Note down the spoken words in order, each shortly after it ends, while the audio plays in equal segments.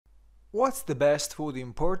What's the best food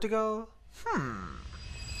in Portugal?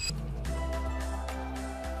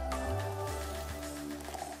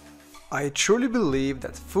 I truly believe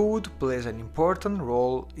that food plays an important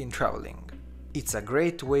role in traveling. It's a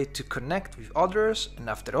great way to connect with others, and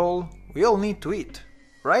after all, we all need to eat,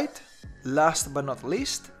 right? Last but not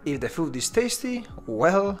least, if the food is tasty,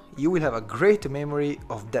 well, you will have a great memory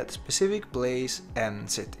of that specific place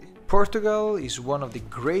and city. Portugal is one of the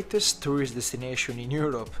greatest tourist destinations in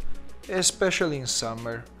Europe, especially in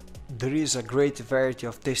summer. There is a great variety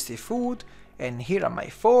of tasty food, and here are my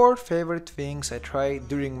 4 favorite things I tried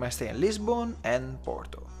during my stay in Lisbon and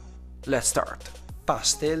Porto. Let's start.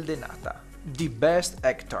 Pastel de nata, the best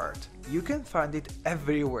egg tart. You can find it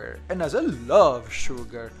everywhere, and as I love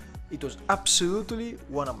sugar, it was absolutely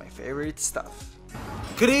one of my favorite stuff.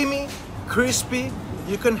 Creamy, crispy,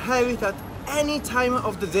 you can have it at any time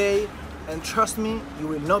of the day, and trust me, you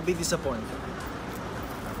will not be disappointed.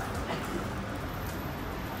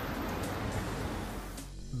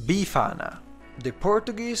 Bifana, the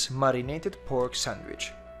Portuguese marinated pork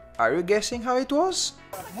sandwich. Are you guessing how it was?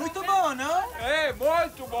 Muito bom, não? É,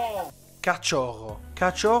 muito bom! Cachorro.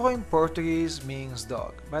 Cachorro in Portuguese means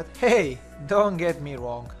dog, but hey, don't get me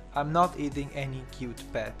wrong, I'm not eating any cute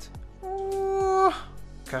pet.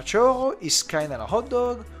 Cachorro is kinda a hot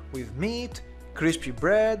dog with meat, crispy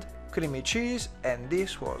bread, creamy cheese, and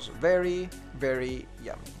this was very, very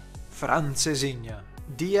yummy. Francesinha.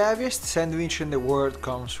 The heaviest sandwich in the world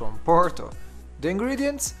comes from Porto. The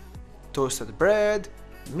ingredients? Toasted bread,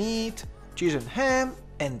 meat, cheese and ham,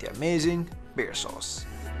 and the amazing beer sauce.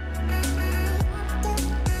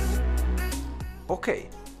 Okay,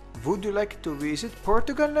 would you like to visit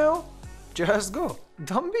Portugal now? Just go,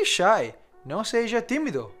 don't be shy, no seja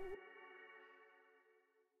tímido.